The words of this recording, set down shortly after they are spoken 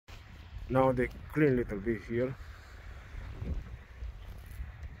Now they clean little bit here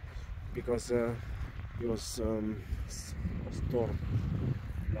because it was a storm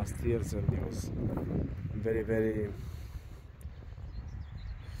last year and it was very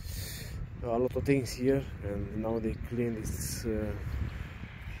a lot of things here, and now they clean this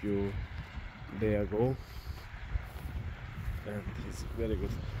few days ago, and it's very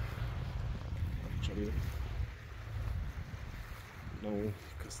good actually. Now we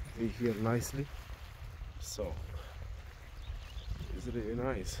can stay here nicely, so it's really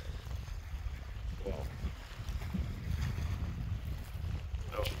nice. Wow.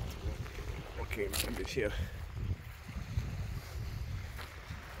 Oh, okay, maybe here.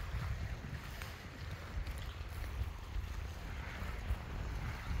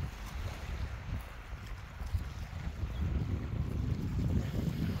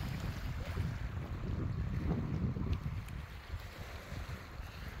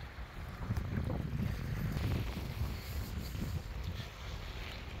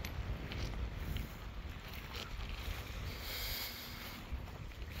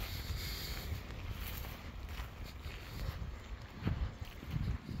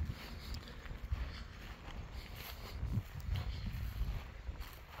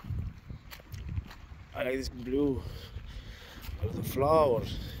 I like this blue, I love the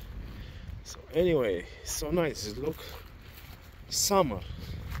flowers. So anyway, so nice. Look, summer,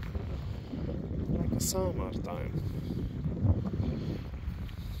 like a summertime.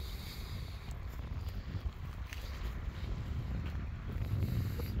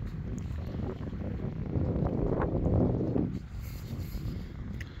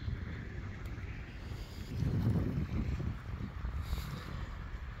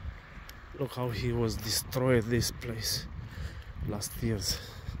 Look how he was destroyed this place last years.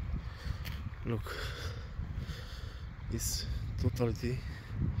 Look, it's totally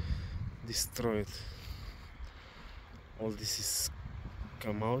destroyed. All this is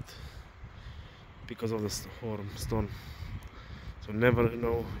come out because of the storm. So never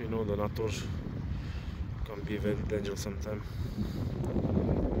know, you know, the nature can be very dangerous sometimes.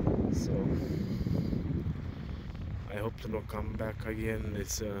 So I hope to not come back again.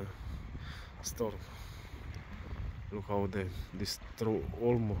 It's storm. Look how they destroy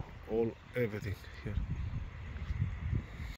almost everything here.